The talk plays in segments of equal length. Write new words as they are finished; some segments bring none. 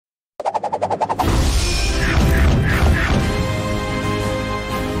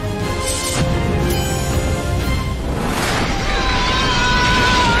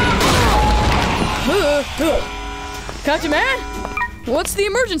Captain Man? What's the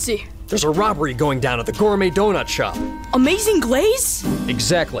emergency? There's a robbery going down at the Gourmet Donut Shop. Amazing Glaze?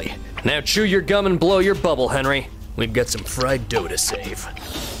 Exactly. Now chew your gum and blow your bubble, Henry. We've got some fried dough to save.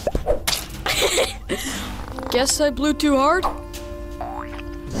 Guess I blew too hard.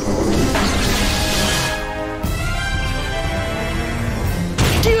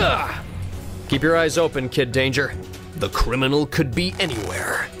 Keep your eyes open, Kid Danger. The criminal could be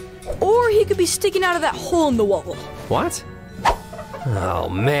anywhere. Or he could be sticking out of that hole in the wall. What? Oh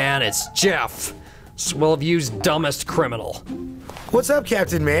man, it's Jeff. Swellview's dumbest criminal. What's up,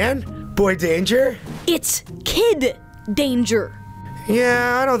 Captain Man? Boy Danger? It's Kid Danger.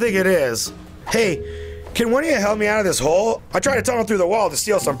 Yeah, I don't think it is. Hey, can one of you help me out of this hole? I tried to tunnel through the wall to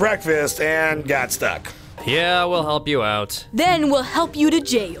steal some breakfast and got stuck. Yeah, we'll help you out. Then we'll help you to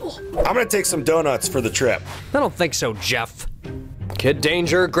jail. I'm gonna take some donuts for the trip. I don't think so, Jeff. Kid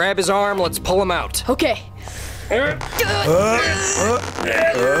Danger, grab his arm, let's pull him out. Okay. All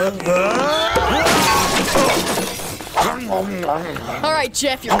right,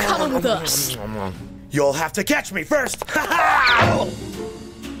 Jeff, you're coming with us. You'll have to catch me first.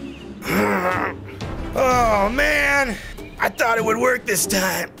 Oh, man. I thought it would work this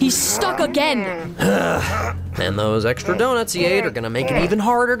time. He's stuck again. And those extra donuts he ate are gonna make it even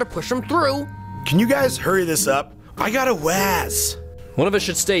harder to push him through. Can you guys hurry this up? I got a Waz. One of us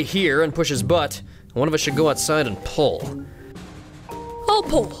should stay here and push his butt. One of us should go outside and pull. I'll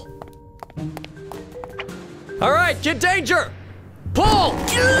pull. All right, Kid Danger, pull!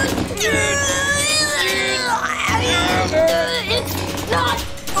 It's not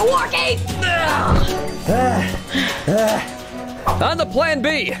working. On to plan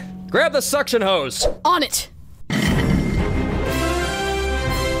B. Grab the suction hose. On it.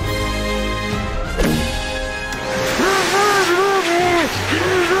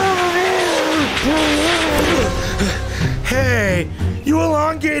 Hey, you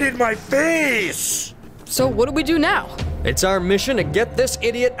elongated my face. So what do we do now? It's our mission to get this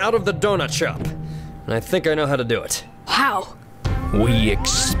idiot out of the donut shop. And I think I know how to do it. How? We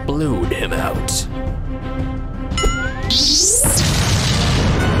explode him out.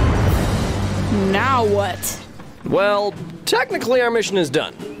 Now what? Well, technically our mission is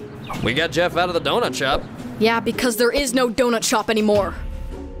done. We got Jeff out of the donut shop. Yeah, because there is no donut shop anymore.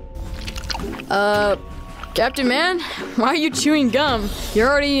 Captain Man, why are you chewing gum? You're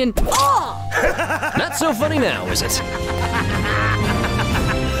already in. Oh! Not so funny now, is it?